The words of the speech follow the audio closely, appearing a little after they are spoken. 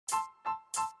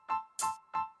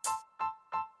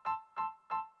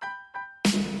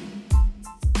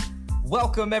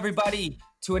Welcome, everybody,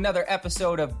 to another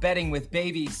episode of Betting with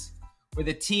Babies, with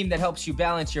a team that helps you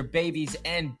balance your babies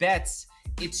and bets.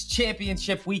 It's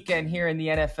championship weekend here in the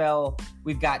NFL.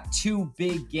 We've got two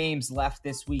big games left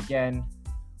this weekend.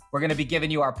 We're going to be giving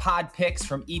you our pod picks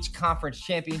from each conference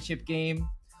championship game.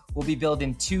 We'll be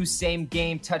building two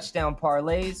same-game touchdown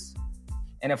parlays.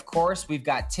 And, of course, we've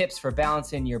got tips for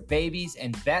balancing your babies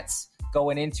and bets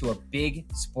going into a big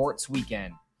sports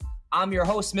weekend. I'm your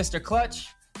host, Mr. Clutch.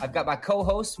 I've got my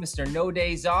co-host, Mr. No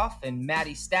Days Off, and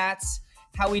Matty Stats.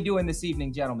 How we doing this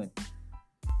evening, gentlemen?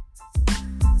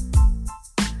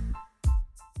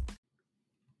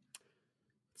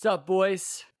 What's up,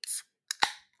 boys?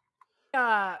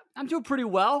 I'm doing pretty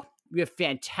well. We have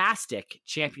fantastic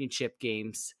championship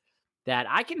games that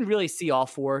I can really see all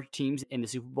four teams in the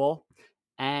Super Bowl.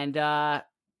 And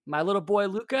my little boy,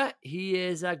 Luca, he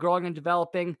is growing and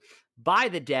developing by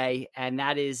the day, and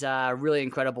that is really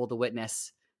incredible to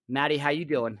witness. Matty, how you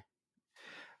doing?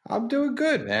 I'm doing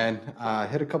good, man.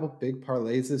 Hit a couple big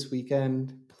parlays this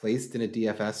weekend, placed in a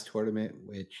DFS tournament,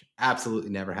 which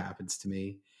absolutely never happens to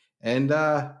me. And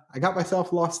I got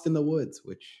myself lost in the woods,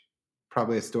 which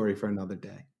probably a story for another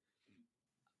day.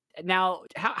 Now,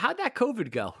 how'd that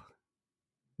COVID go?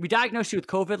 We diagnosed you with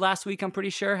COVID last week, I'm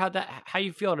pretty sure. How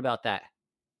you feeling about that?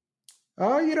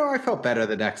 I felt better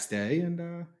the next day,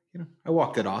 and I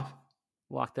walked it off.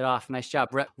 Walked it off. Nice job.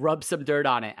 Rub some dirt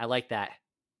on it. I like that.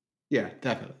 Yeah,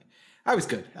 definitely. I was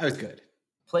good.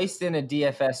 Placed in a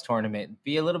DFS tournament.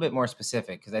 Be a little bit more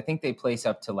specific, because I think they place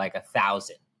up to like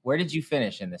 1,000. Where did you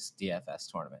finish in this DFS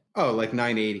tournament? Oh, like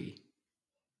 980.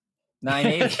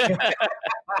 980.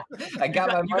 I got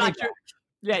my money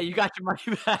back. You got your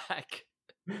money back.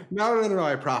 No.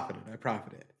 I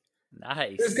profited.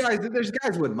 Nice. There's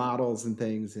guys with models and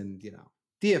things, and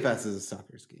DFS is a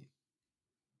sucker's game,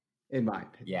 in my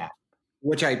opinion. Yeah.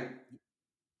 Which I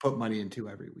put money into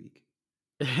every week.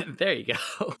 There you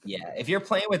go. Yeah. If you're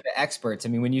playing with the experts, I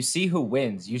mean, when you see who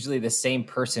wins, usually the same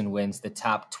person wins the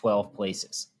top 12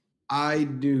 places. I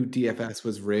knew DFS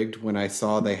was rigged when I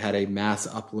saw they had a mass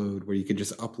upload where you could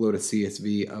just upload a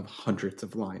CSV of hundreds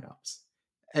of lineups.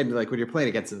 And when you're playing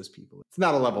against those people, it's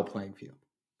not a level playing field.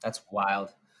 That's wild.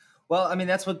 Well, I mean,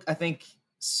 that's what I think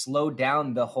slowed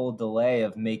down the whole delay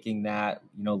of making that,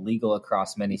 legal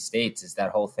across many states, is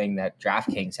that whole thing that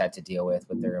DraftKings had to deal with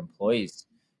their employees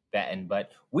betting.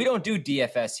 But we don't do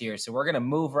DFS here, so we're going to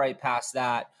move right past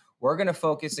that. We're going to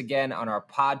focus again on our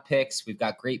pod picks. We've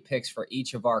got great picks for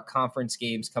each of our conference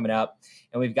games coming up,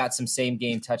 and we've got some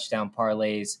same-game touchdown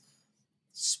parlays.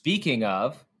 Speaking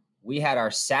of, we had our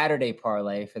Saturday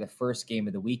parlay for the first game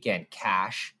of the weekend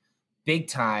cash. Big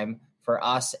time for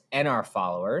us and our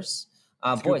followers.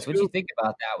 Boys, what did you think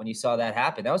about that when you saw that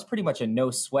happen? That was pretty much a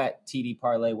no-sweat TD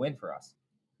parlay win for us.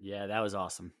 Yeah, that was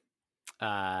awesome.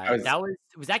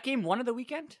 Was that game one of the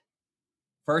weekend?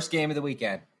 First game of the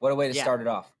weekend. What a way to start it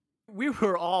off. We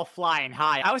were all flying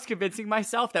high. I was convincing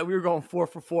myself that we were going 4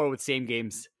 for 4 with same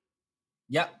games.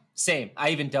 Yep, same. I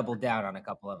even doubled down on a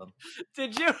couple of them.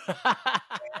 Did you?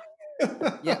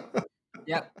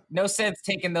 Yep. No sense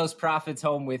taking those profits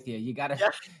home with you. You'd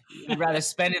rather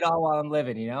spend it all while I'm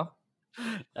living,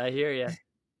 I hear you.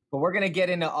 But we're going to get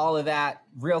into all of that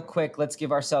real quick. Let's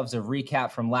give ourselves a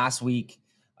recap from last week.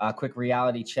 A quick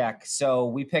reality check. So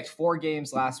we picked 4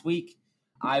 games last week.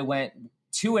 I went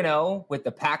 2-0 with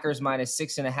the Packers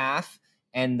 -6.5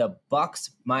 and the Bucks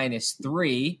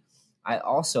 -3. I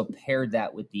also paired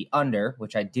that with the under,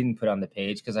 which I didn't put on the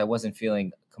page because I wasn't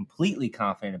feeling completely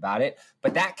confident about it,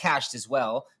 but that cashed as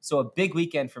well. So a big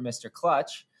weekend for Mr.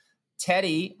 Clutch.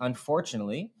 Teddy,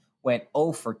 unfortunately, went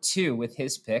 0 for 2 with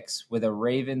his picks, with a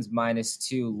Ravens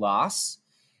 -2 loss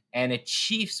and a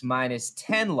Chiefs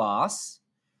 -10 loss,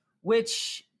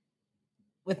 which,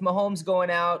 with Mahomes going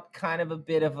out, kind of a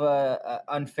bit of a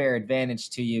unfair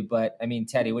advantage to you. But, I mean,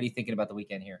 Teddy, what are you thinking about the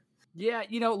weekend here? Yeah,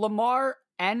 Lamar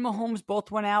and Mahomes both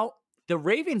went out. The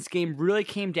Ravens game really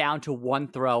came down to one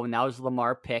throw, and that was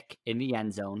Lamar pick in the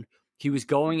end zone. He was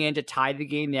going in to tie the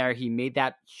game there. He made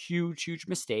that huge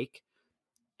mistake.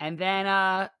 And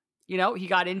then, he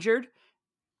got injured,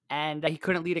 and he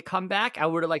couldn't lead a comeback. I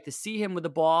would have liked to see him with the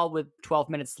ball with 12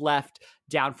 minutes left,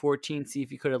 down 14, see if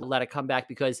he could have led a comeback,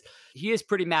 because he is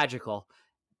pretty magical.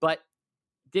 But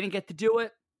didn't get to do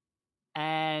it.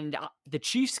 And the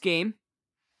Chiefs game,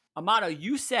 Amato,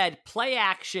 you said play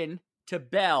action to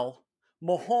Bell.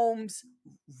 Mahomes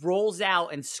rolls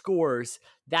out and scores.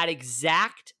 That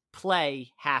exact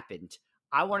play happened.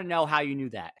 I want to know how you knew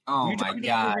that. Oh, my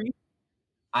God.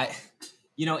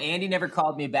 Andy never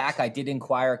called me back. I did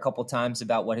inquire a couple times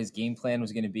about what his game plan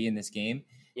was going to be in this game.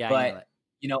 Yeah, but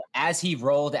as he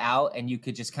rolled out and you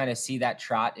could just kind of see that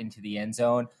trot into the end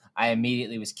zone, I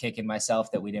immediately was kicking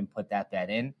myself that we didn't put that bet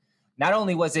in. Not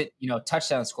only was it,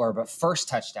 touchdown score, but first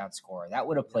touchdown score. That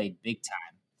would have played big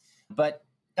time. But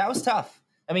that was tough.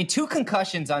 I mean, 2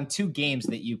 concussions on 2 games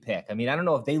that you pick. I mean, I don't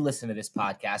know if they listen to this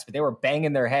podcast, but they were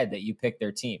banging their head that you picked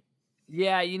their team.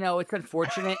 Yeah, it's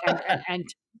unfortunate. And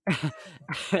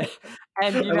I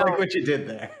like what you did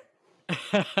there.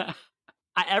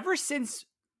 Ever since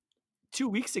 2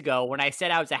 weeks ago when I said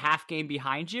I was a half game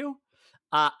behind you,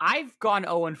 I've gone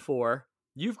 0-4.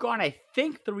 You've gone, I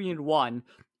think, 3-1.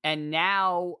 And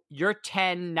now you're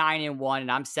 10-9-1,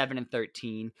 and I'm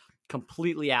 7-13,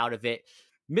 completely out of it.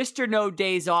 Mr. No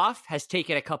Days Off has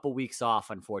taken a couple weeks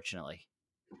off, unfortunately.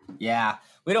 Yeah,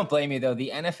 we don't blame you, though. The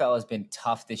NFL has been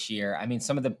tough this year. I mean,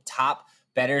 some of the top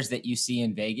bettors that you see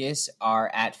in Vegas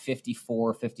are at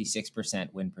 54,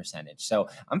 56% win percentage. So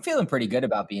I'm feeling pretty good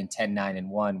about being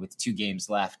 10-9-1 with 2 games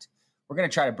left. We're going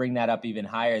to try to bring that up even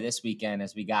higher this weekend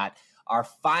as we got our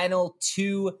final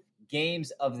 2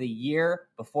 games of the year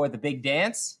before the big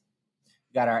dance.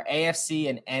 We got our AFC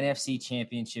and NFC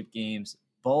championship games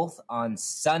both on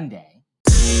Sunday.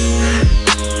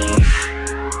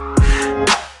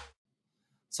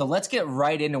 So let's get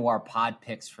right into our pod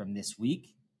picks from this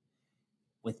week.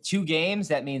 With 2 games,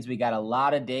 that means we got a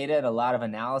lot of data and a lot of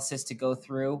analysis to go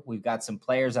through. We've got some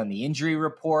players on the injury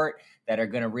report that are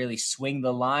going to really swing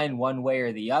the line one way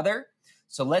or the other.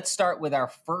 So let's start with our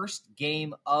first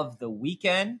game of the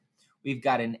weekend. We've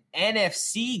got an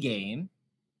NFC game.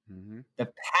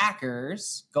 The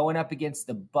Packers going up against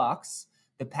the Bucks.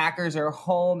 The Packers are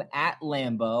home at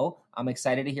Lambeau. I'm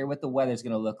excited to hear what the weather's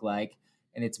going to look like.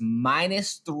 And it's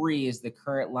 -3 is the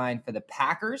current line for the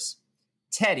Packers.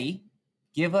 Teddy,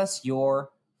 give us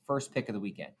your first pick of the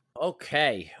weekend.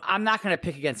 Okay. I'm not going to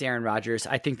pick against Aaron Rodgers.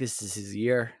 I think this is his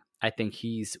year. I think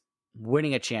he's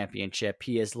winning a championship.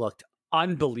 He has looked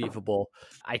unbelievable.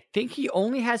 I think he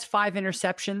only has 5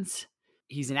 interceptions.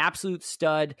 He's an absolute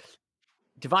stud.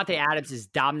 Devontae Adams is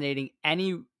dominating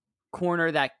any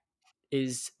corner that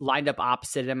is lined up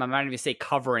opposite him. I'm not even say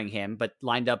covering him, but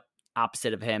lined up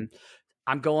opposite of him.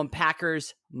 I'm going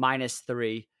Packers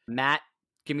 -3. Matt,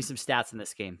 give me some stats in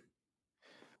this game.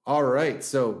 All right.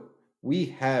 So we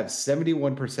have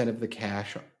 71% of the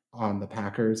cash on the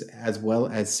Packers as well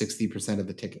as 60% of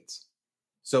the tickets.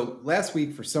 So last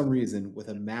week, for some reason, with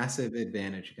a massive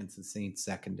advantage against the Saints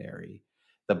secondary,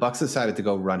 the Bucs decided to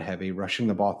go run heavy, rushing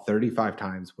the ball 35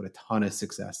 times with a ton of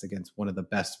success against one of the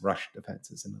best rush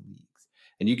defenses in the leagues.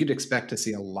 And you could expect to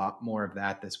see a lot more of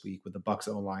that this week with the Bucs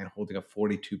O-line holding a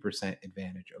 42%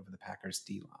 advantage over the Packers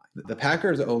D-line. The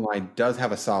Packers O-line does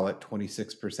have a solid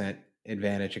 26%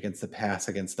 advantage against the pass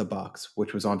against the Bucs,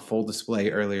 which was on full display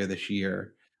earlier this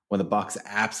year when the Bucs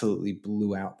absolutely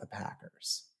blew out the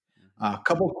Packers. A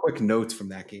couple of quick notes from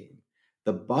that game.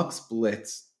 The Bucs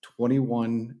blitzed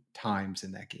 21 times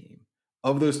in that game.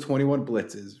 Of those 21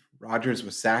 blitzes, Rodgers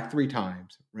was sacked 3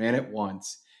 times, ran it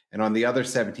once, and on the other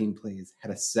 17 plays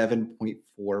had a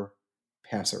 7.4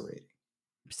 passer rating.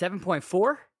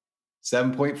 7.4?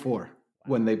 7.4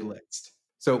 when they blitzed.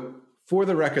 So for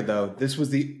the record, though, this was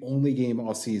the only game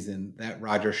all season that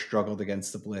Rodgers struggled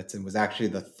against the blitz and was actually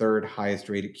the 3rd highest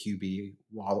rated QB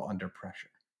while under pressure.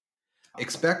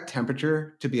 Expect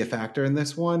temperature to be a factor in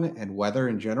this one and weather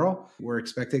in general. We're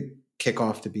expecting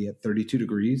kickoff to be at 32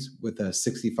 degrees with a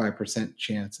 65%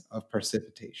 chance of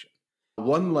precipitation.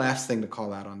 One last thing to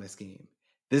call out on this game.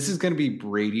 This is going to be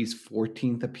Brady's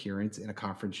 14th appearance in a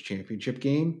conference championship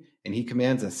game, and he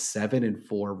commands a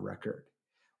 7-4 record.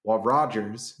 While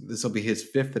Rodgers, this will be his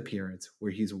 5th appearance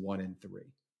where he's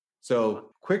 1-3.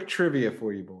 So quick trivia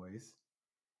for you boys.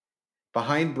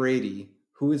 Behind Brady,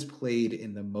 who has played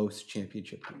in the most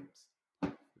championship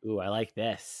games? Ooh, I like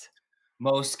this.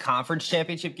 Most conference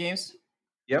championship games?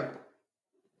 Yep.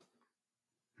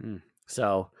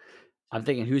 So I'm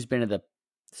thinking who's been to the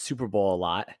Super Bowl a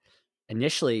lot.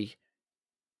 Initially,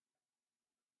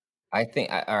 I think,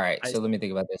 all right, so let me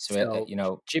think about this. So,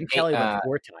 Jim Kelly went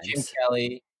 4 times. Jim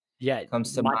Kelly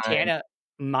comes to mind.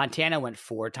 Montana went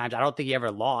 4 times. I don't think he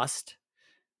ever lost,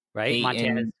 right?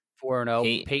 Montana's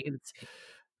 4-0.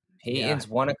 Peyton's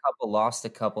won a couple, lost a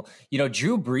couple.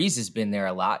 Drew Brees has been there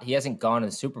a lot. He hasn't gone to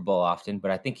the Super Bowl often,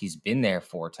 but I think he's been there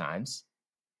 4 times.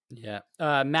 Yeah.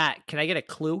 Matt, can I get a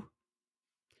clue?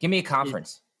 Give me a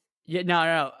conference.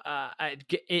 No.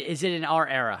 Is it in our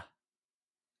era?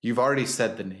 You've already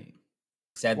said the name.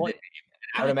 The name.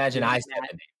 I would imagine I said the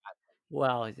name.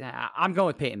 Well, I'm going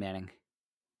with Peyton Manning.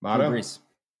 Drew Brees.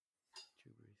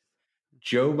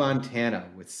 Joe Montana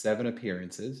with 7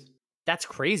 appearances. That's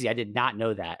crazy. I did not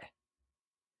know that.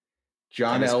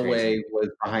 John That is Elway crazy. was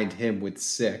behind him with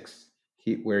 6,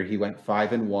 where he went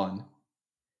 5-1,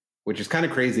 which is kind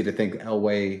of crazy to think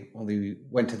Elway only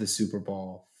went to the Super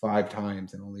Bowl 5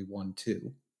 times and only won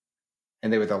 2.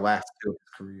 And they were the last 2 of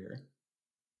his career.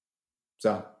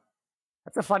 So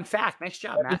That's a fun fact. Nice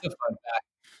job, That Matt. is a fun fact.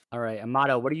 All right,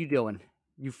 Amato, what are you doing?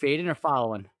 You fading or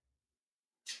following?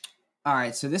 All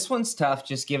right, so this one's tough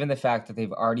just given the fact that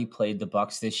they've already played the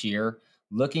Bucs this year.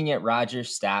 Looking at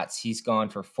Rodgers' stats, he's gone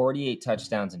for 48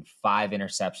 touchdowns and 5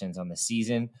 interceptions on the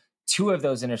season. 2 of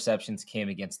those interceptions came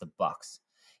against the Bucs.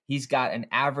 He's got an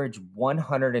average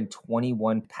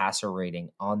 121 passer rating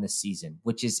on the season,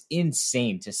 which is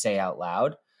insane to say out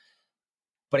loud.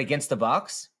 But against the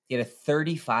Bucs, he had a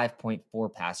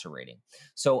 35.4 passer rating.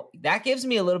 So that gives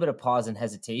me a little bit of pause and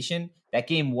hesitation. That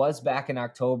game was back in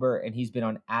October, and he's been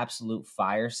on absolute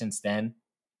fire since then.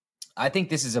 I think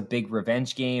this is a big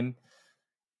revenge game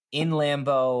in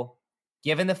Lambeau.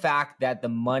 Given the fact that the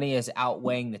money is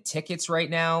outweighing the tickets right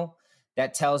now,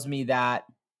 that tells me that,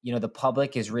 the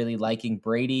public is really liking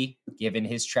Brady. Given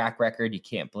his track record, you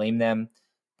can't blame them.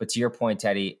 But to your point,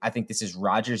 Teddy, I think this is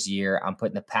Rodgers' year. I'm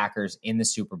putting the Packers in the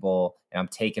Super Bowl, and I'm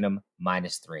taking them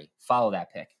 -3. Follow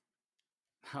that pick.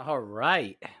 All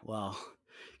right. Well,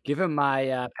 given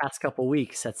my past couple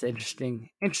weeks, that's an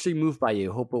interesting move by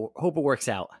you. Hope it works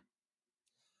out.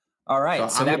 All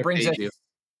right. So that brings us. You.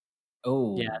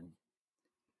 Oh, yeah.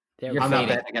 You're I'm fading. not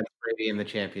betting against Brady in the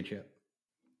championship.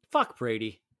 Fuck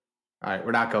Brady. All right,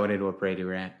 we're not going into a Brady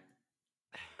rant,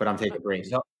 but I'm taking Brady.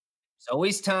 So, it's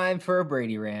always time for a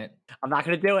Brady rant. I'm not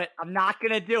going to do it. I'm not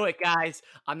going to do it, guys.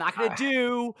 I'm not going to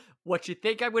do what you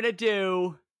think I'm going to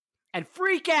do and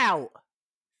freak out.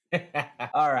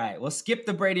 All right. We'll skip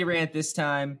the Brady rant this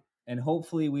time, and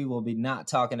hopefully we will be not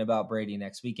talking about Brady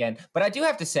next weekend. But I do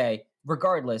have to say,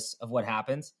 regardless of what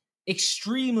happens,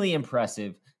 extremely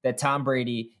impressive that Tom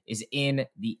Brady is in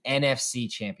the NFC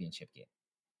Championship game.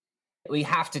 We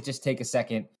have to just take a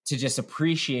second to just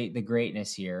appreciate the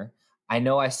greatness here. I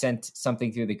know I sent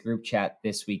something through the group chat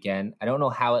this weekend. I don't know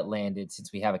how it landed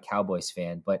since we have a Cowboys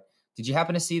fan, but did you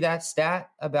happen to see that stat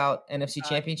about NFC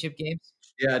Championship games?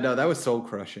 Yeah, no, that was soul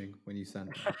crushing when you sent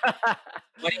it.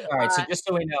 All right, so just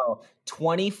so we know,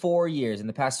 24 years, in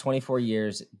the past 24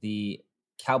 years, the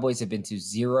Cowboys have been to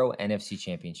 0 NFC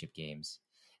Championship games.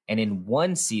 And in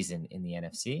one season in the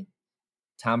NFC,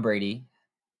 Tom Brady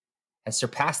has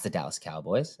surpassed the Dallas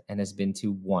Cowboys and has been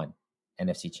to 1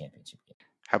 NFC Championship game.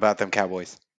 How about them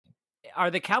Cowboys?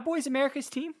 Are the Cowboys America's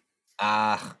team?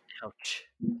 Ouch.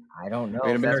 I don't know. I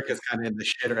mean, America's kind of in the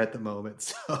shitter at the moment,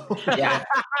 so Yeah.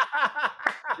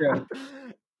 True.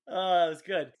 That was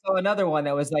good. So another one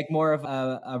that was like more of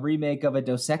a remake of a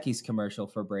Dos Equis commercial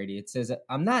for Brady. It says,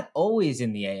 I'm not always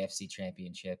in the AFC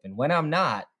Championship, and when I'm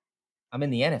not, I'm in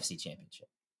the NFC Championship.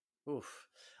 Oof.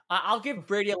 I'll give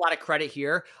Brady a lot of credit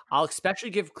here. I'll especially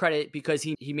give credit because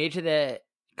he made it to the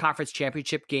conference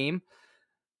championship game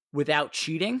without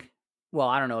cheating. Well,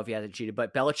 I don't know if he hasn't cheated,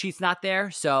 but Belichick's not there.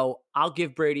 So I'll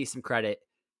give Brady some credit.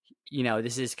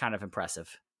 This is kind of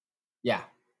impressive. Yeah.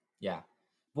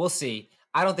 We'll see.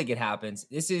 I don't think it happens.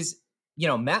 This is,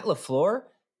 Matt LaFleur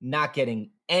not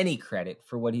getting any credit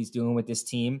for what he's doing with this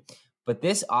team. But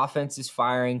this offense is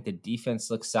firing. The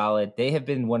defense looks solid. They have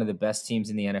been one of the best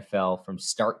teams in the NFL from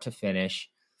start to finish.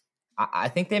 I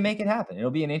think they make it happen.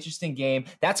 It'll be an interesting game.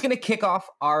 That's going to kick off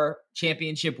our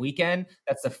championship weekend.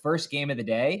 That's the first game of the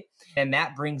day. And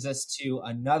that brings us to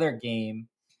another game,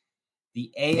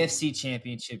 the AFC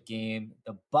Championship game.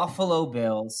 The Buffalo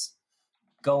Bills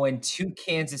going to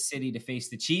Kansas City to face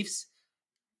the Chiefs.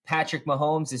 Patrick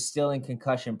Mahomes is still in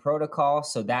concussion protocol,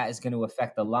 so that is going to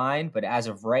affect the line. But as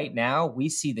of right now, we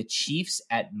see the Chiefs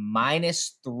at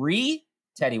 -3.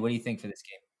 Teddy, what do you think for this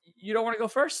game? You don't want to go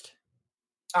first?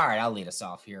 All right, I'll lead us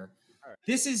off here. Right.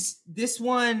 This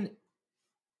one,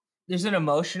 there's an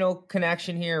emotional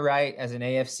connection here, right? As an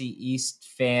AFC East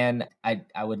fan,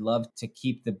 I would love to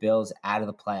keep the Bills out of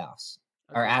the playoffs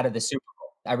or out of the Super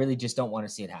Bowl. I really just don't want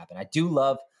to see it happen. I do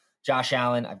love Josh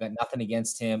Allen. I've got nothing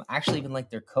against him. I actually even like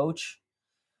their coach,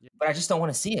 but I just don't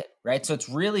want to see it, right? So it's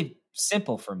really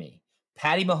simple for me.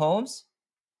 Patty Mahomes,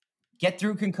 get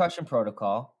through concussion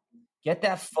protocol, get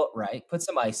that foot right, put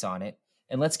some ice on it,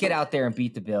 and let's get out there and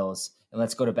beat the Bills, and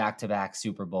let's go to back-to-back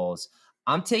Super Bowls.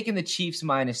 I'm taking the Chiefs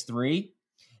 -3,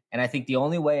 and I think the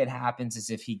only way it happens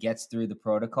is if he gets through the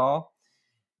protocol.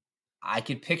 I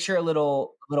could picture a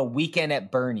little Weekend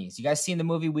at Bernie's. You guys seen the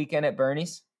movie Weekend at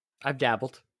Bernie's? I've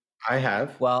dabbled. I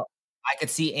have. Well, I could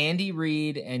see Andy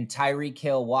Reid and Tyreek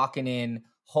Hill walking in,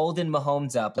 holding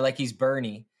Mahomes up like he's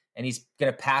Bernie, and he's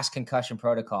going to pass concussion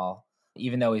protocol,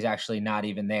 even though he's actually not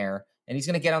even there. And he's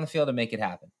going to get on the field and make it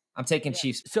happen. I'm taking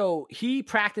Chiefs. So he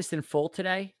practiced in full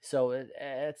today, so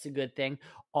that's a good thing.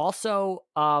 Also,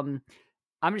 I'm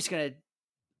just going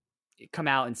to come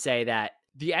out and say that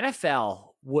the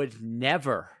NFL would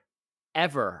never,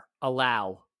 ever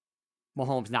allow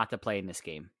Mahomes not to play in this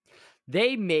game.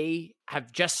 They may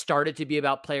have just started to be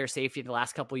about player safety in the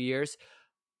last couple of years,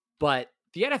 but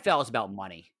the NFL is about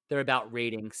money. They're about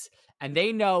ratings. And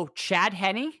they know Chad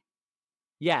Henne,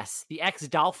 yes, the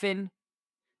ex-Dolphin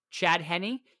Chad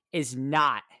Henne, is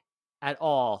not at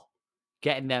all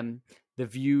getting them the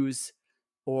views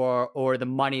or the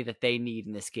money that they need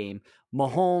in this game.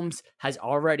 Mahomes has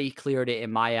already cleared it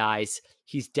in my eyes.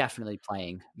 He's definitely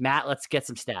playing. Matt, let's get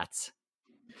some stats.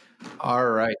 All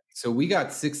right. So we got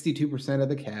 62% of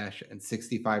the cash and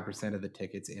 65% of the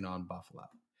tickets in on Buffalo.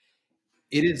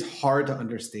 It is hard to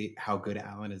understate how good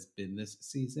Allen has been this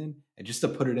season. And just to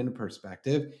put it into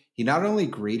perspective, he not only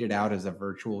graded out as a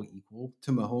virtual equal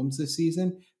to Mahomes this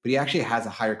season, but he actually has a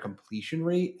higher completion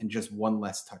rate and just one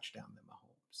less touchdown than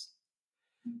Mahomes.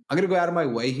 I'm going to go out of my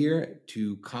way here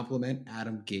to compliment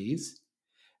Adam Gase,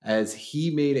 as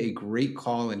he made a great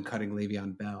call in cutting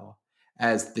Le'Veon Bell,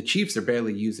 as the Chiefs are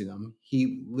barely using him.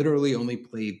 He literally only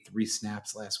played 3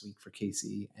 snaps last week for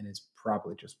KC and is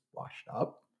probably just washed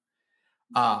up.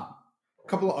 A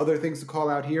couple of other things to call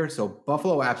out here. So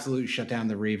Buffalo absolutely shut down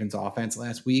the Ravens offense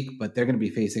last week, but they're going to be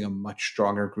facing a much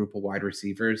stronger group of wide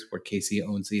receivers where KC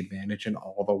owns the advantage in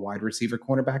all the wide receiver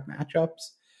cornerback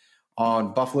matchups.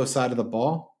 On Buffalo's side of the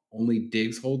ball, only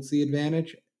Diggs holds the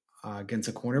advantage against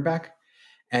a cornerback.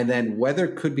 And then weather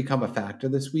could become a factor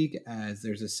this week, as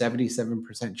there's a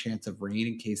 77% chance of rain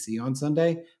in KC on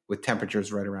Sunday with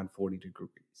temperatures right around 40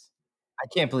 degrees. I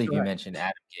can't believe you mentioned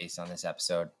Adam Gase on this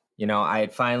episode. You know, I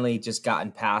had finally just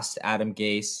gotten past Adam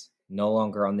Gase, no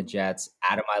longer on the Jets,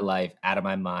 out of my life, out of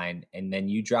my mind. And then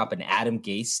you drop an Adam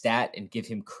Gase stat and give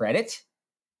him credit.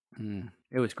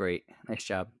 It was great. Nice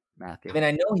job, Matthew. I mean,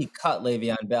 I know he cut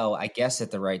Le'Veon Bell, I guess, at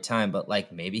the right time, but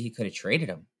like maybe he could have traded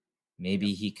him.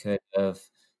 Maybe he could have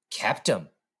kept him.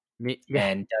 Yeah.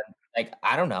 And like,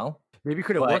 I don't know. Maybe you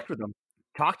could have worked with him.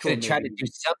 Talked to him. Try to do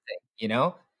something, you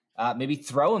know? Maybe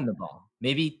throw him the ball.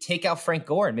 Maybe take out Frank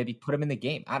Gore and maybe put him in the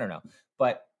game. I don't know.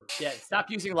 But yeah, stop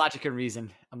using logic and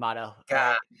reason, Amato.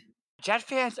 God. Jet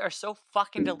fans are so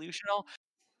fucking delusional.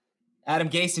 Adam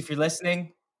Gase, if you're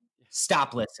listening,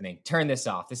 stop listening. Turn this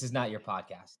off. This is not your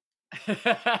podcast.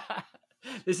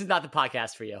 This is not the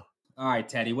podcast for you. All right,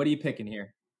 Teddy, what are you picking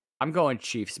here? I'm going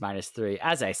Chiefs -3.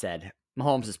 As I said,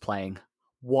 Mahomes is playing.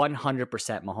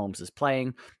 100% Mahomes is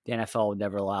playing. The NFL would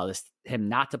never allow him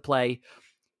not to play.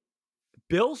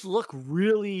 Bills look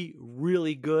really,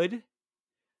 really good,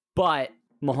 but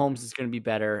Mahomes is going to be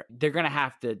better. Bills are going to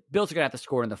have to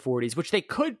score in the 40s, which they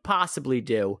could possibly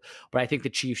do, but I think the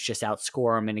Chiefs just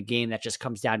outscore them in a game that just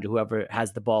comes down to whoever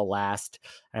has the ball last,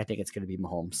 and I think it's going to be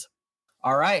Mahomes.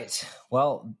 All right.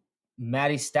 Well,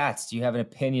 Matty Stats, do you have an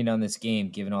opinion on this game,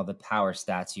 given all the power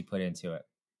stats you put into it?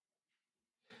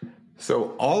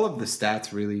 So all of the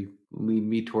stats really lean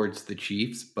me towards the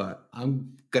Chiefs, but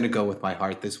I'm going to go with my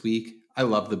heart this week. I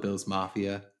love the Bills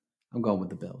Mafia. I'm going with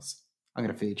the Bills. I'm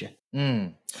going to feed you.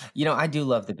 You know, I do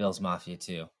love the Bills Mafia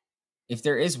too. If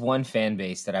there is one fan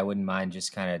base that I wouldn't mind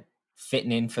just kind of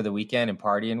fitting in for the weekend and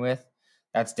partying with,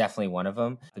 that's definitely one of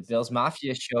them. The Bills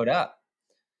Mafia showed up.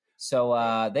 So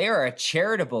they are a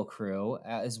charitable crew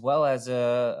as well as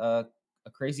a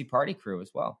crazy party crew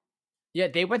as well. Yeah,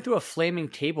 they went through a flaming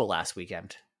table last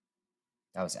weekend.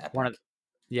 That was epic.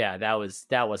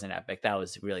 That wasn't epic. That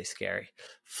was really scary.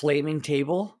 Flaming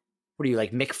table? What are you,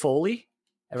 like Mick Foley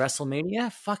at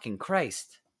WrestleMania? Fucking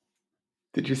Christ.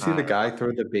 Did you see the guy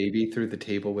throw the baby through the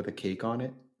table with a cake on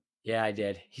it? Yeah, I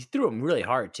did. He threw him really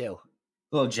hard too.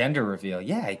 A little gender reveal.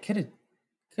 Yeah, he could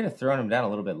have thrown him down a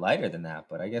little bit lighter than that,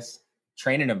 but I guess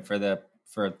training him for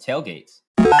tailgates.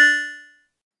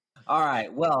 All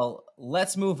right, well,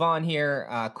 let's move on here.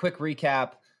 Quick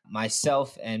recap.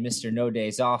 Myself and Mr. No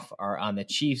Days Off are on the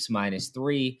Chiefs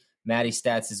 -3. Matty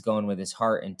Stats is going with his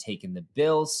heart and taking the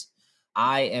Bills.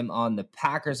 I am on the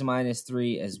Packers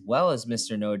 -3 as well as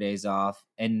Mr. No Days Off.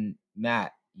 And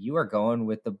Matt, you are going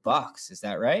with the Bucks. Is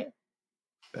that right?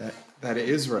 That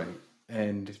is right.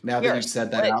 And now that you've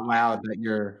said that out loud, that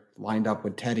you're lined up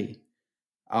with Teddy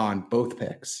on both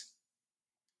picks.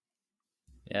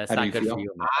 Yeah, it's not good for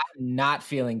you. I'm not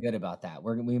feeling good about that.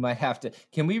 We might have to.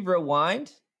 Can we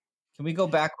rewind? Can we go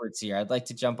backwards here? I'd like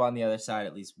to jump on the other side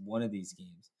at least one of these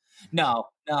games. No,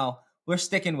 we're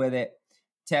sticking with it.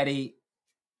 Teddy,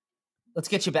 let's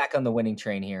get you back on the winning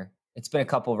train here. It's been a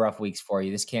couple of rough weeks for you.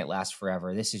 This can't last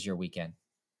forever. This is your weekend.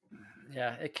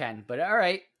 Yeah, it can. But all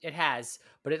right, it has.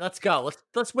 But let's go.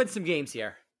 Let's win some games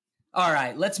here. All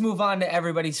right, let's move on to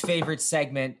everybody's favorite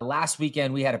segment. Last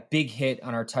weekend, we had a big hit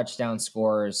on our touchdown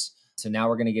scores. So now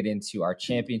we're going to get into our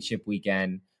championship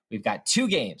weekend. We've got 2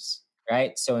 games,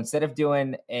 right? So instead of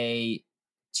doing a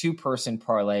 2-person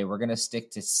parlay, we're going to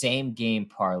stick to same game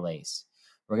parlays.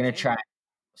 We're going to try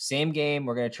same game.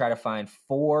 We're going to try to find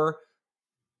 4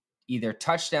 either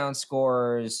touchdown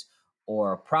scores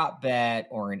or a prop bet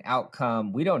or an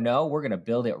outcome. We don't know. We're going to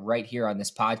build it right here on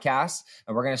this podcast.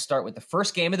 And we're going to start with the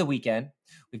first game of the weekend.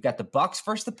 We've got the Bucs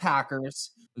versus the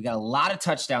Packers. We've got a lot of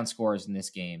touchdown scores in this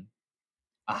game,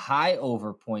 a high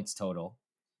over points total.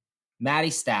 Matty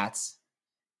Stats,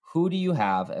 who do you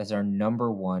have as our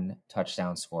number 1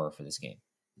 touchdown scorer for this game?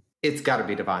 It's got to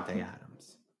be Davante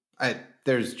Adams.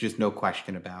 There's just no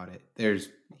question about it.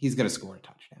 He's going to score a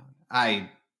touchdown. I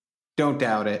don't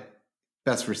doubt it.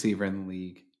 Best receiver in the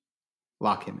league.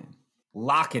 Lock him in.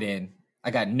 Lock it in. I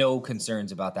got no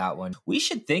concerns about that one. We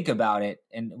should think about it,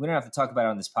 and we don't have to talk about it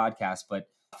on this podcast, but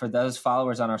for those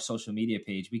followers on our social media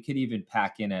page, we could even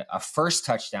pack in a first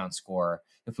touchdown score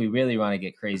if we really want to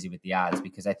get crazy with the odds,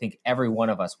 because I think every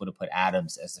one of us would have put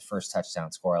Adams as the first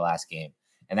touchdown scorer last game,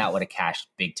 and that would have cashed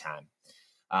big time.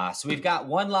 So we've got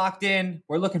 1 locked in.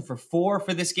 We're looking for 4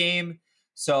 for this game.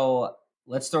 So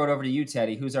let's throw it over to you,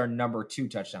 Teddy. Who's our number 2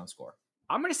 touchdown scorer?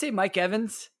 I'm going to say Mike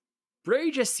Evans.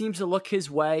 Brady just seems to look his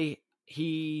way.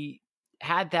 He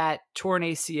had that torn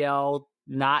ACL,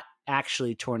 not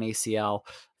actually torn ACL,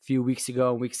 a few weeks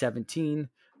ago in week 17.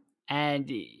 And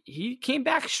he came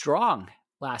back strong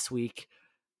last week.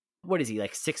 What is he,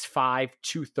 like 6'5",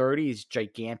 230? He's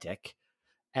gigantic.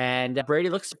 And Brady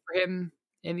looks for him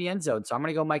in the end zone. So I'm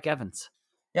going to go Mike Evans.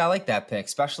 Yeah, I like that pick,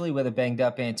 especially with a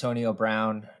banged-up Antonio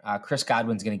Brown. Chris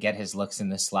Godwin's going to get his looks in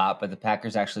the slot, but the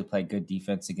Packers actually play good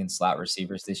defense against slot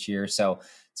receivers this year. So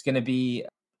it's going to be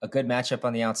a good matchup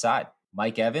on the outside.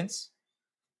 Mike Evans,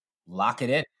 lock it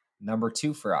in. Number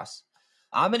 2 for us.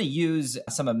 I'm going to use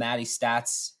some of Matty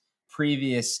Stats'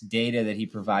 previous data that he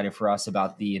provided for us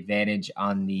about the advantage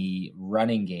on the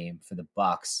running game for the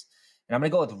Bucs. And I'm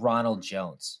going to go with Ronald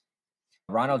Jones.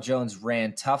 Ronald Jones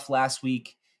ran tough last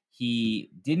week. He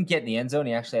didn't get in the end zone.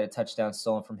 He actually had a touchdown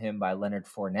stolen from him by Leonard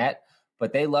Fournette,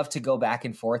 but they love to go back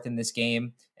and forth in this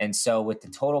game. And so with the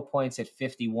total points at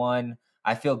 51,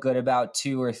 I feel good about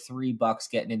 2 or 3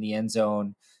 Bucs getting in the end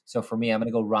zone. So for me, I'm going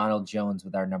to go Ronald Jones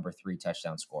with our number 3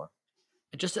 touchdown score.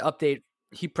 Just to update,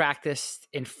 he practiced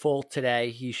in full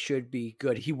today. He should be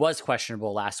good. He was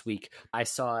questionable last week. I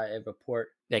saw a report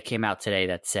that came out today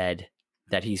that said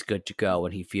that he's good to go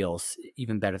and he feels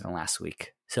even better than last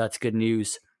week. So that's good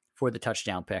news for the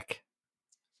touchdown pick.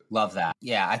 Love that.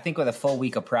 Yeah, I think with a full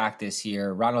week of practice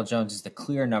here, Ronald Jones is the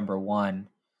clear number 1,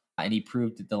 and he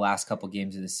proved it the last couple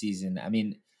games of the season. I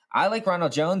mean, I like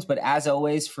Ronald Jones, but as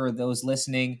always, for those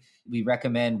listening, we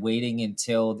recommend waiting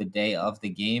until the day of the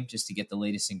game just to get the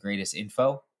latest and greatest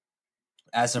info.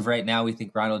 As of right now, we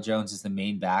think Ronald Jones is the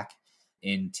main back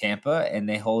in Tampa, and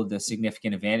they hold a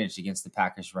significant advantage against the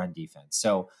Packers' run defense.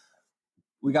 So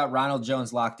we got Ronald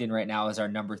Jones locked in right now as our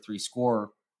number 3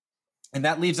 scorer. And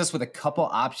that leaves us with a couple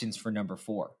options for number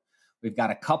 4. We've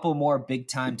got a couple more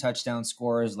big-time touchdown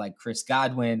scorers like Chris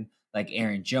Godwin, like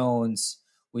Aaron Jones.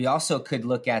 We also could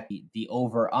look at the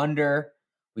over-under.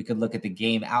 We could look at the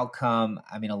game outcome.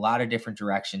 I mean, a lot of different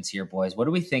directions here, boys. What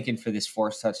are we thinking for this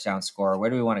 4th touchdown score? Where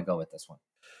do we want to go with this one?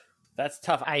 That's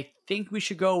tough. I think we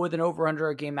should go with an over-under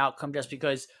a game outcome just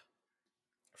because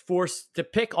to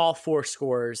pick all 4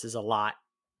 scorers is a lot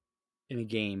in a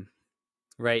game,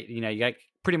 right? You know, you got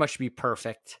pretty much to be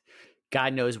perfect.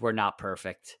 God knows we're not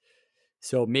perfect.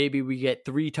 So maybe we get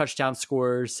 3 touchdown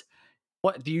scores.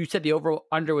 What you said the over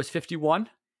under was 51?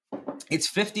 It's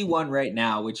 51 right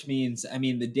now, which means, I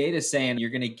mean, the data's saying you're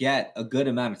going to get a good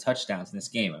amount of touchdowns in this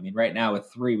game. I mean, right now with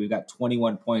 3, we've got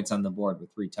 21 points on the board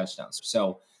with 3 touchdowns.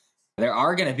 So there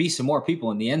are going to be some more people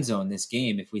in the end zone this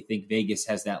game if we think Vegas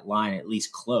has that line at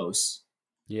least close.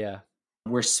 Yeah.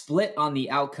 We're split on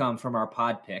the outcome from our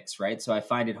pod picks, right? So I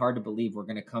find it hard to believe we're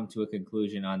going to come to a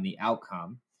conclusion on the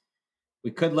outcome.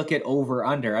 We could look at over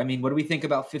under. I mean, what do we think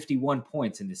about 51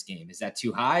 points in this game? Is that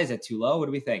too high? Is that too low? What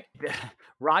do we think?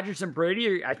 Rodgers and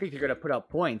Brady, I think they're going to put up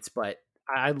points, but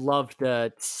I loved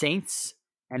the Saints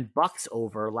and Bucs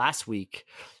over last week.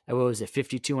 What was it,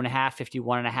 52.5,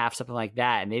 51.5, something like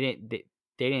that. And they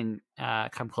didn't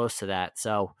come close to that.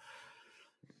 So,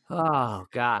 oh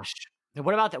gosh.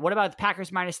 What about that? What about the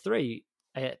Packers -3?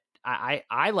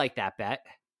 I like that bet.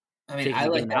 I mean, I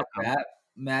like that bet.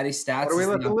 Matty Stats. What do we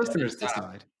let the listeners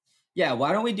decide? Yeah,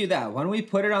 why don't we do that? Why don't we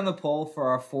put it on the poll for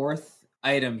our 4th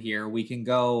item here? We can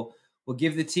go, we'll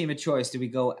give the team a choice. Do we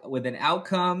go with an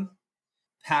outcome,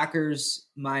 Packers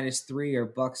 -3 or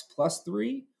Bucs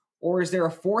 +3? Or is there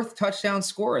a fourth touchdown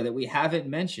scorer that we haven't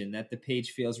mentioned that the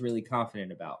page feels really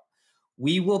confident about?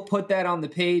 We will put that on the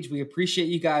page. We appreciate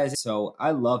you guys. So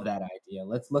I love that idea.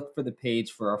 Let's look for the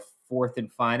page for our fourth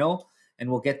and final, and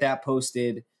we'll get that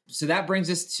posted. So that brings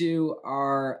us to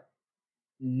our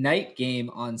night game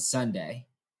on Sunday,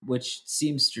 which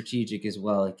seems strategic as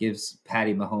well. It gives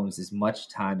Patty Mahomes as much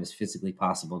time as physically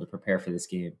possible to prepare for this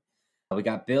game. We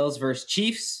got Bills versus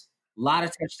Chiefs. A lot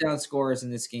of touchdown scorers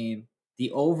in this game.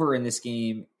 The over in this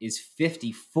game is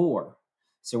 54.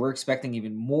 So we're expecting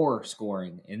even more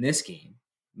scoring in this game.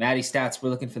 Matty Stats, we're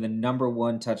looking for the number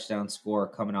one touchdown score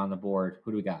coming on the board.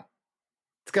 Who do we got?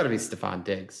 It's got to be Stephon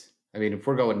Diggs. I mean, if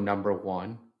we're going number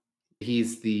one,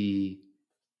 he's the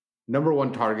number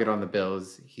one target on the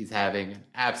Bills. He's having an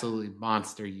absolutely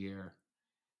monster year.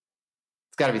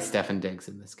 It's got to be Stephon Diggs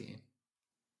in this game.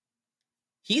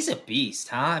 He's a beast,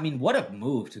 huh? I mean, what a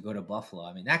move to go to Buffalo.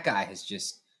 I mean, that guy has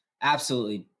just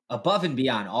absolutely above and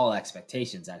beyond all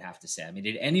expectations, I'd have to say. I mean,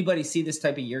 did anybody see this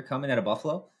type of year coming out of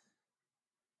Buffalo?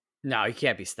 No, he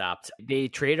can't be stopped. They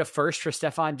traded a first for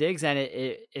Stephon Diggs, and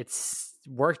it's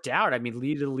worked out. I mean,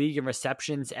 lead the league in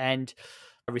receptions and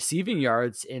receiving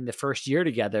yards in the first year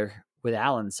together with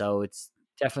Allen. So it's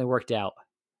definitely worked out.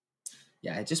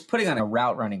 Yeah, just putting on a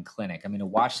route running clinic. I mean, to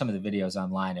watch some of the videos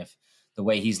online, if the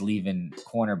way he's leaving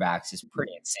cornerbacks is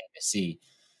pretty insane to see.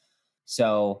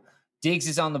 So Diggs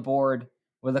is on the board.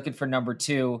 We're looking for number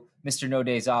two, Mr. No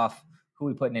Days Off. Who are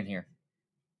we putting in here?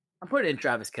 I'm putting in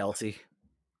Travis Kelce.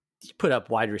 He put up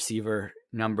wide receiver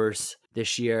numbers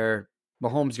this year.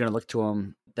 Mahomes is going to look to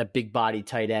him, that big body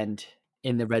tight end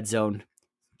in the red zone.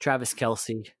 Travis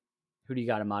Kelce. Who do you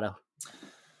got, Amato?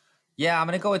 Yeah, I'm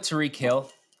going to go with Tyreek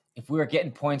Hill. If we were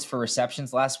getting points for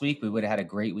receptions last week, we would have had a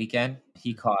great weekend.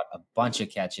 He caught a bunch of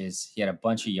catches. He had a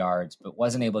bunch of yards, but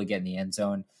wasn't able to get in the end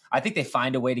zone. I think they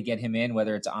find a way to get him in,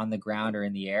 whether it's on the ground or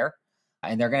in the air.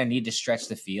 And they're going to need to stretch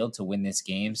the field to win this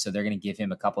game. So they're going to give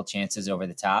him a couple chances over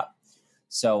the top.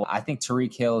 So I think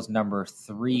Tyreek Hill is number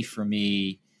 3 for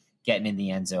me getting in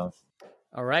the end zone.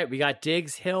 All right. We got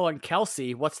Diggs, Hill, and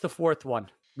Kelce. What's the fourth one?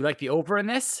 We like the over in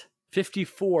this?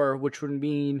 54, which would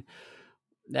mean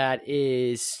that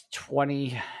is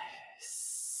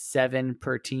 27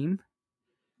 per team.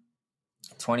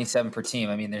 27 per team.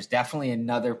 I mean, there's definitely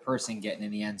another person getting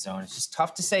in the end zone. It's just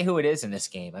tough to say who it is in this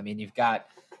game. I mean, you've got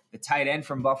the tight end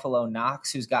from Buffalo,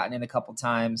 Knox, who's gotten in a couple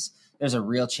times. There's a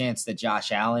real chance that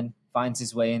Josh Allen finds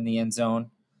his way in the end zone.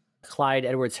 Clyde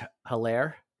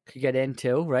Edwards-Helaire could get in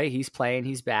too, right? He's playing.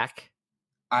 He's back.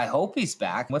 I hope he's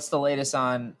back. What's the latest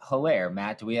on Helaire?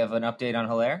 Matt, do we have an update on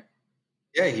Helaire?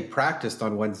 Yeah, he practiced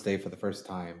on Wednesday for the first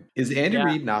time. Is Andy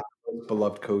Reid not the most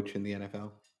beloved coach in the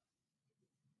NFL?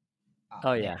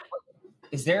 Oh, yeah.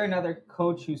 Is there another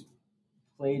coach who's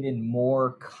played in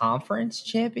more conference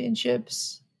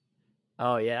championships?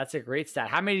 Oh, yeah. That's a great stat.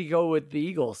 How many go with the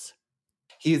Eagles?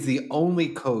 He is the only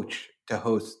coach to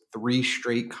host 3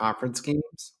 straight conference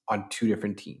games on 2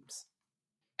 different teams.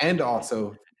 And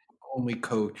also only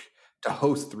coach to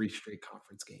host 3 straight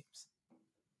conference games.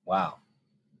 Wow.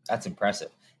 That's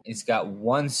impressive. He's got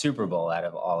 1 Super Bowl out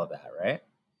of all of that, right?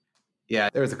 Yeah,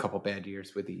 there was a couple bad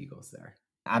years with the Eagles there.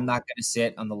 I'm not going to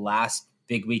sit on the last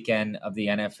big weekend of the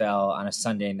NFL on a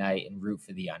Sunday night and root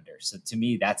for the under. So to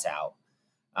me, that's out.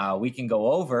 We can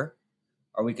go over,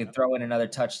 or we can throw in another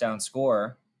touchdown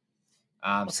score.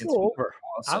 Let's go over.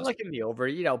 I'm liking the over.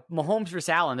 You know, Mahomes versus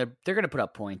Allen, they're going to put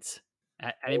up points.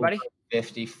 Anybody? Over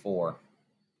 54.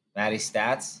 Matty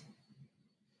Stats?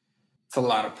 It's a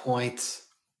lot of points.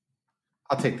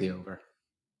 I'll take the over.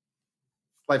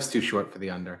 Life's too short for the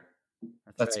under.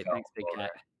 That's right. Thanks, Big Cat.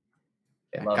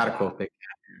 Yeah, got to quote Big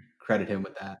Cat. Credit him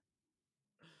with that.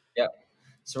 Yep.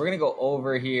 So we're going to go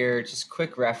over here. Just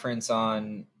quick reference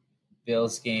on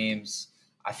Bills games.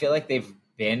 I feel like they've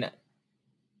been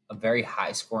a very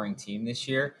high-scoring team this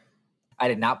year. I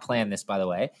did not plan this, by the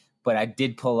way, but I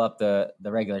did pull up the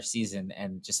regular season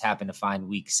and just happened to find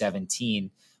week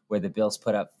 17 where the Bills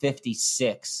put up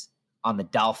 56 on the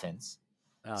Dolphins.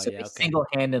 They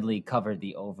single-handedly covered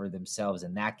the over themselves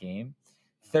in that game.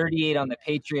 38 on the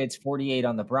Patriots, 48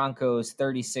 on the Broncos,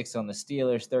 36 on the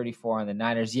Steelers, 34 on the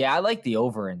Niners. Yeah, I like the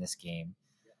over in this game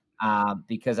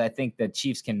because I think the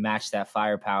Chiefs can match that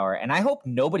firepower. And I hope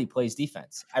nobody plays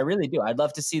defense. I really do. I'd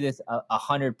love to see this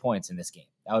 100 points in this game.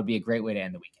 That would be a great way to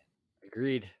end the weekend.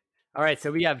 Agreed. All right,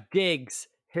 so we have Diggs,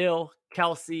 Hill,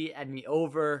 Kelce, and the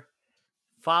over.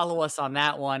 Follow us on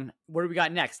that one. What do we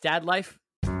got next? Dad Life?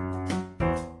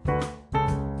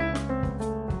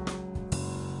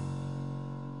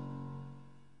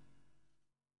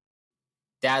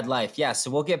 Dad Life. Yeah, so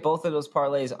we'll get both of those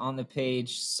parlays on the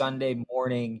page Sunday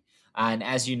morning. And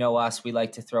as you know us, we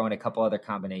like to throw in a couple other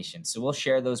combinations. So we'll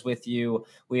share those with you.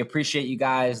 We appreciate you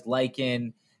guys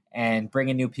liking and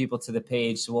bringing new people to the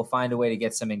page. So we'll find a way to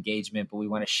get some engagement, but we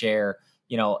want to share,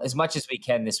 as much as we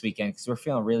can this weekend because we're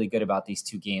feeling really good about these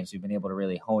 2 games. We've been able to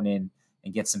really hone in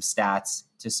and get some stats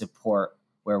to support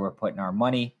where we're putting our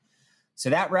money. So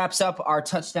that wraps up our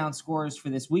touchdown scores for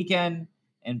this weekend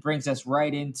and brings us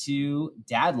right into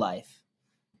dad life.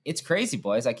 It's crazy,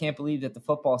 boys. I can't believe that the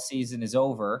football season is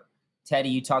over. Teddy,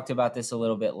 you talked about this a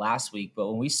little bit last week, but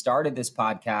when we started this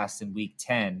podcast in week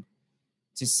 10,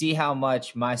 to see how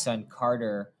much my son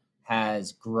Carter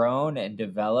has grown and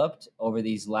developed over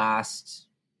these last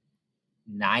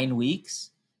 9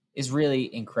 weeks is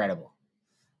really incredible.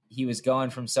 He was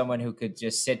going from someone who could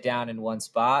just sit down in one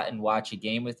spot and watch a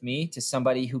game with me to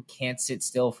somebody who can't sit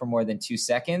still for more than 2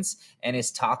 seconds and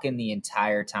is talking the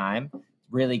entire time.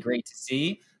 Really great to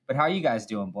see. But how are you guys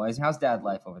doing, boys? How's dad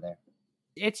life over there?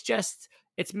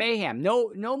 It's mayhem.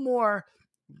 No more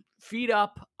feet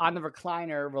up on the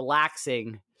recliner,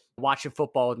 relaxing, watching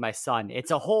football with my son.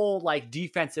 It's a whole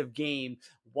defensive game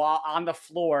while on the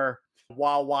floor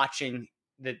while watching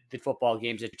the football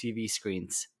games at TV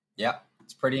screens. Yep.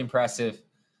 It's pretty impressive,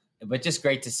 but just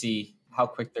great to see how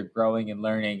quick they're growing and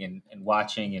learning and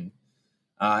watching. And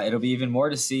it'll be even more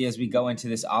to see as we go into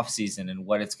this off season and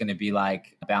what it's going to be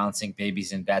like balancing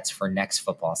babies and vets for next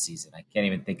football season. I can't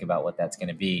even think about what that's going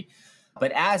to be.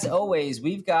 But as always,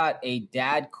 we've got a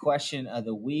dad question of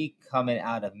the week coming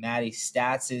out of Matty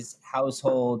Stats'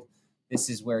 household. This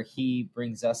is where he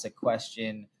brings us a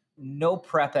question. No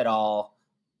prep at all.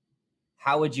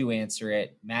 How would you answer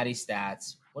it? Matty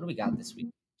Stats, what do we got this week?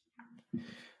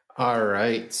 All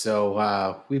right.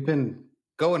 So we've been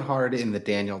going hard in the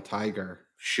Daniel Tiger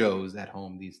shows at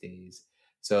home these days.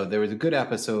 So there was a good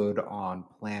episode on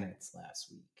planets last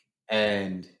week.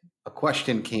 And a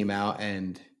question came out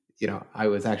and I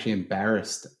was actually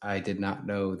embarrassed. I did not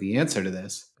know the answer to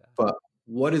this. But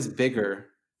what is bigger,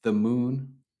 the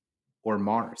moon or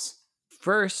Mars?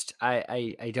 First,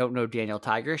 I don't know Daniel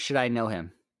Tiger. Should I know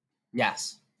him?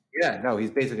 Yes. Yeah, no,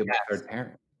 he's basically my third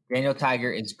parent. Daniel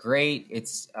Tiger is great.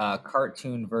 It's a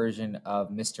cartoon version of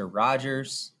Mr.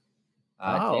 Rogers,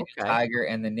 Daniel Tiger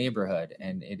and the Neighborhood.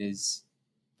 And it is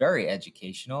very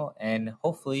educational and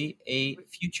hopefully a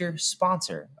future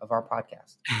sponsor of our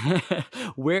podcast.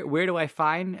 Where do I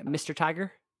find Mr.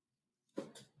 Tiger?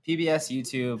 PBS,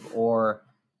 YouTube, or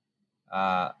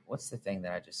what's the thing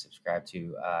that I just subscribed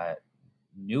to?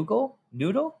 Noodle?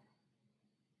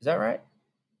 Is that right?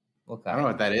 I don't know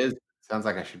what that is. Sounds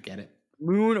like I should get it.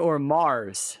 Moon or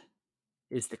Mars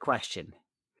is the question.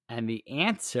 And the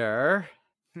answer,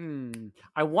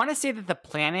 I want to say that the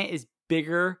planet is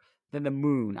bigger than the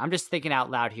moon. I'm just thinking out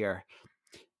loud here.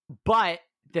 But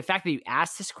the fact that you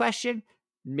asked this question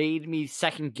made me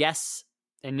second guess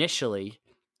initially.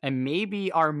 And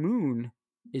maybe our moon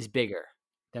is bigger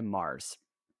than Mars.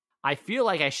 I feel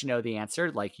like I should know the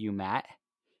answer, like you, Matt.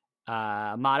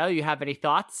 Amato, you have any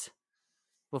thoughts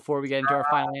before we get into our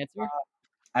final answer?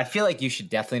 I feel like you should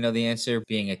definitely know the answer.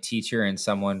 Being a teacher and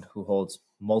someone who holds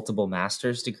multiple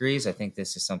master's degrees, I think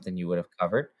this is something you would have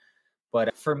covered.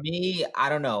 But for me, I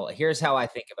don't know. Here's how I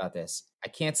think about this. I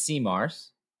can't see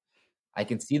Mars. I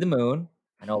can see the moon.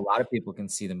 I know a lot of people can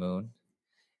see the moon.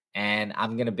 And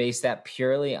I'm going to base that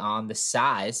purely on the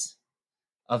size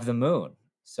of the moon.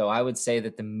 So I would say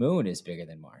that the moon is bigger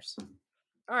than Mars.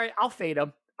 All right, I'll fade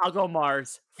him. I'll go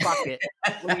Mars. Fuck it.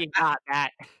 What do you got,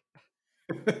 Matt?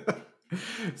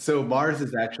 So Mars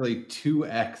is actually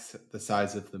 2x the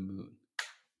size of the moon.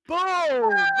 Boom! There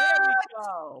we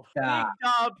go. Big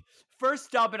dub.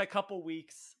 First dub in a couple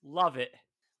weeks. Love it.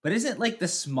 But isn't the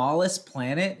smallest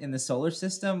planet in the solar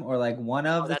system or one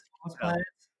of the smallest planets?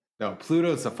 No,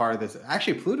 Pluto's the farthest.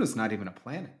 Actually, Pluto's not even a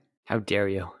planet. How dare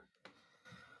you?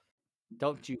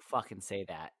 Don't you fucking say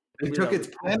that. They took its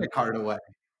planet card away.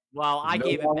 Well, I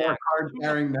gave it back.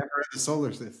 Card-carrying member of the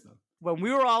solar system. When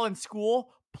we were all in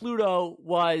school, Pluto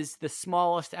was the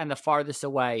smallest and the farthest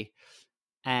away,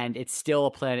 and it's still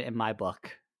a planet in my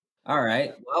book. All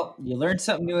right. Well, you learn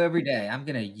something new every day. I'm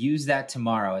going to use that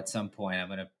tomorrow at some point. I'm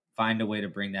going to find a way to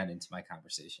bring that into my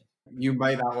conversation. You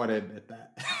might not want to admit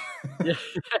that.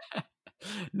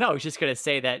 No, I was just going to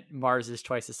say that Mars is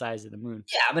twice the size of the moon.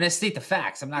 Yeah, I'm going to state the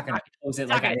facts. I'm not going to pose it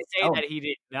like I say that he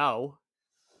didn't know.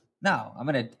 No, I'm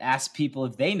going to ask people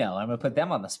if they know. I'm going to put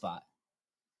them on the spot.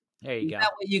 There you go. Is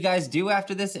that what you guys do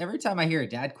after this? Every time I hear a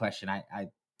dad question, I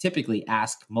typically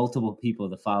ask multiple people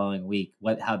the following week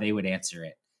how they would answer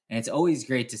it. And it's always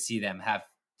great to see them have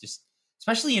just,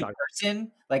 especially in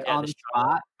person, on the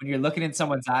spot, when you're looking in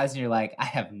someone's eyes and you're like, I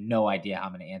have no idea how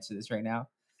I'm going to answer this right now.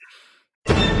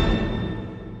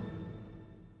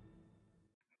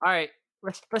 All right,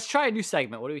 let's try a new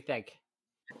segment. What do we think?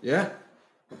 Yeah,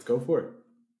 let's go for it.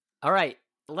 All right,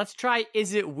 let's try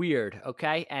Is It Weird?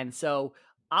 Okay, and so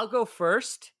I'll go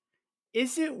first.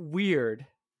 Is it weird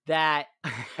that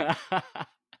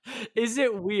is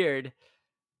it weird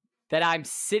that I'm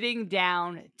sitting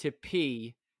down to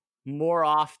pee more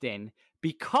often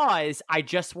because I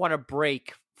just want a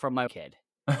break from my kid?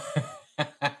 I'm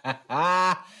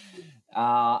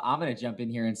going to jump in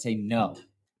here and say no.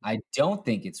 I don't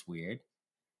think it's weird,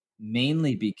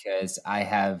 mainly because I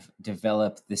have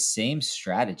developed the same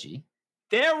strategy.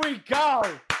 There we go.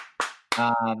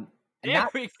 There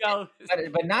we go.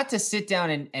 But not to sit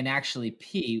down and actually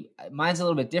pee. Mine's a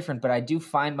little bit different, but I do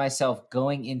find myself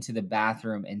going into the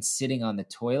bathroom and sitting on the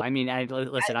toilet. I mean,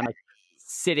 listen, I'm like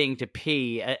sitting to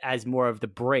pee as more of the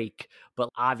break, but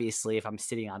obviously if I'm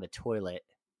sitting on the toilet,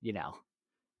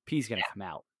 pee's going to come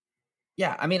out.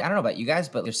 Yeah, I mean, I don't know about you guys,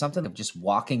 but there's something of just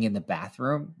walking in the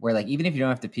bathroom where, like, even if you don't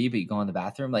have to pee, but you go in the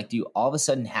bathroom, like, do you all of a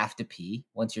sudden have to pee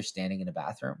once you're standing in a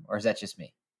bathroom? Or is that just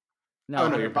me?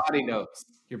 No, your body knows.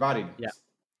 Your body knows.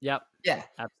 Yep. Yeah.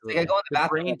 Absolutely. Like I go in the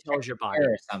bathroom brain tells your body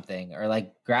or something, or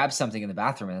like grab something in the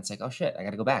bathroom, and it's like, oh shit, I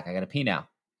got to go back. I got to pee now.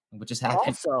 What just happened?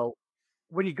 Also,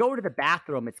 when you go to the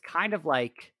bathroom, it's kind of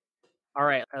like, all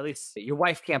right, at least your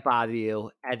wife can't bother you,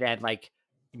 and then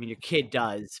your kid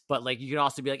does, but like you can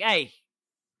also be like, hey,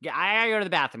 I gotta go to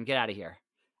the bathroom, get out of here.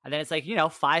 And then it's like,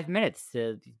 5 minutes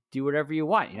to do whatever you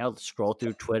want, scroll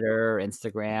through Twitter,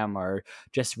 Instagram, or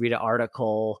just read an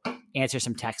article, answer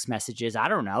some text messages. I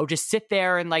don't know. Just sit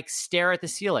there and stare at the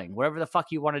ceiling, whatever the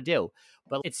fuck you want to do.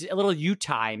 But it's a little you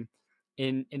time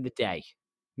in the day.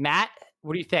 Matt,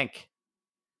 what do you think?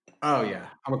 Oh, yeah.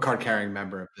 I'm a card-carrying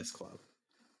member of this club.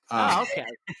 Okay.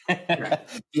 So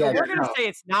we're going to say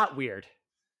it's not weird.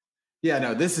 Yeah,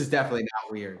 no, this is definitely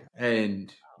not weird.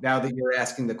 And now that you're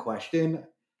asking the question,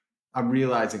 I'm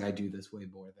realizing I do this way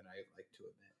more than I like to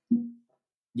admit.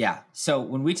 Yeah. So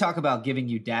when we talk about giving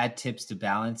you dad tips to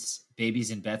balance babies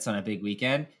and bets on a big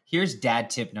weekend, here's dad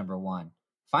tip number 1.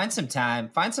 Find some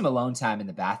alone time in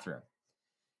the bathroom.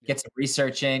 Get some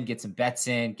research in, get some bets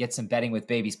in, get some Betting with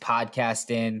Babies podcast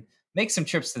in. Make some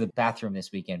trips to the bathroom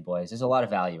this weekend, boys. There's a lot of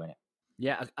value in it.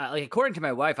 Yeah. According to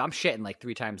my wife, I'm shitting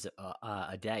 3 times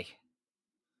a day.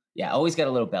 Yeah. Always got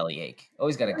a little belly ache.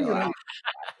 Always got to go out.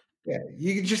 Yeah,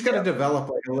 you just got to develop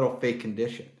a little fake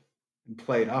condition and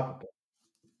play it up a bit.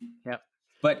 Yep.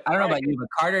 But I don't know about you, but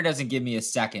Carter doesn't give me a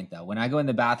second, though. When I go in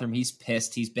the bathroom, he's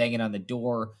pissed. He's banging on the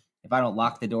door. If I don't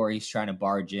lock the door, he's trying to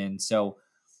barge in. So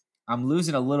I'm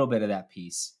losing a little bit of that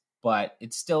piece, but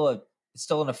it's still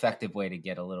an effective way to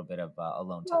get a little bit of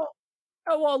alone time.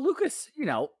 Well, Lucas,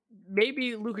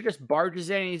 maybe Lucas just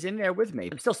barges in and he's in there with me.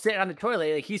 I'm still sitting on the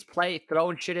toilet. He's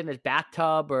throwing shit in his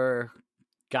bathtub or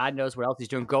God knows what else he's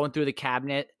doing, going through the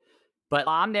cabinet. But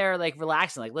I'm there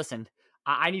relaxing, listen,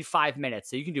 I need 5 minutes,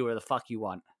 so you can do whatever the fuck you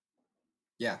want.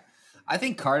 Yeah. I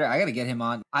think Carter, I got to get him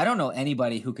on. I don't know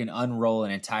anybody who can unroll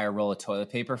an entire roll of toilet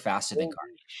paper faster than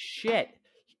Carter. Shit.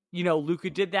 Luca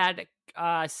did that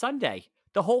Sunday.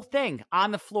 The whole thing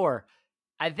on the floor.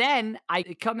 And then I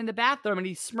come in the bathroom and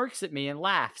he smirks at me and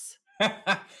laughs.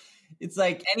 It's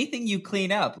like anything you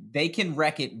clean up, they can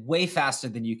wreck it way faster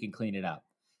than you can clean it up.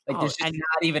 There's just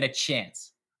not even a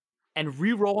chance. And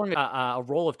re-rolling a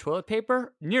roll of toilet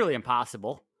paper, nearly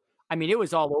impossible. I mean, it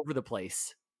was all over the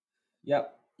place.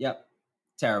 Yep.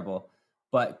 Terrible.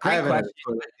 But I haven't had a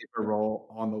toilet paper roll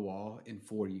on the wall in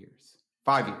 4 years.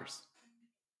 5 years.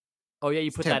 Oh, yeah?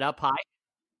 You put that up high?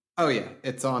 Oh, yeah.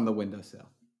 It's on the windowsill.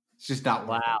 It's just not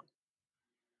working. Wow.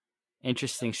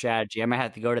 Interesting strategy. I might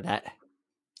have to go to that.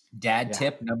 Dad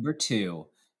tip number 2.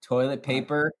 Toilet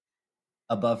paper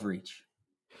above reach.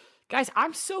 Guys,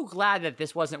 I'm so glad that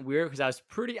this wasn't weird because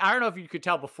I don't know if you could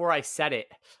tell before I said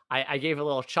it. I gave a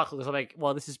little chuckle because I'm like,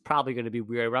 well, this is probably going to be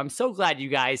weird. But I'm so glad you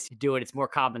guys do it. It's more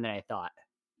common than I thought.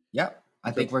 Yep.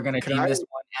 I think we're going to deem this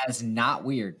one as not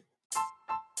weird.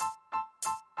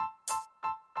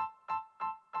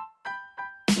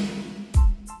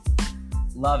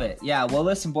 Love it. Yeah. Well,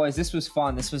 listen, boys, this was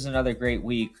fun. This was another great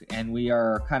week. And we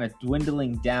are kind of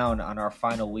dwindling down on our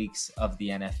final weeks of the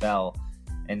NFL.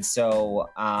 And so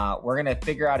we're going to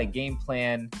figure out a game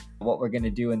plan, what we're going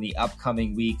to do in the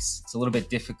upcoming weeks. It's a little bit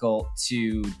difficult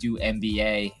to do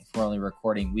NBA if we're only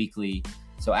recording weekly.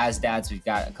 So as dads, we've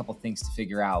got a couple things to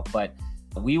figure out. But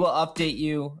we will update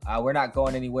you. We're not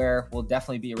going anywhere. We'll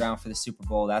definitely be around for the Super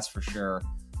Bowl, that's for sure.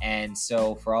 And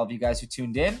so for all of you guys who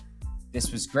tuned in,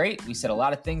 this was great. We said a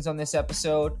lot of things on this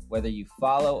episode. Whether you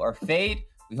follow or fade,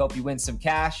 we hope you win some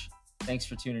cash. Thanks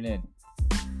for tuning in.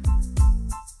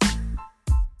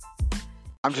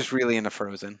 I'm just really into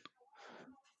Frozen.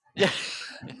 Yeah.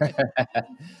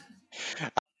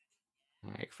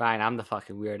 All right, fine. I'm the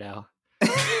fucking weirdo.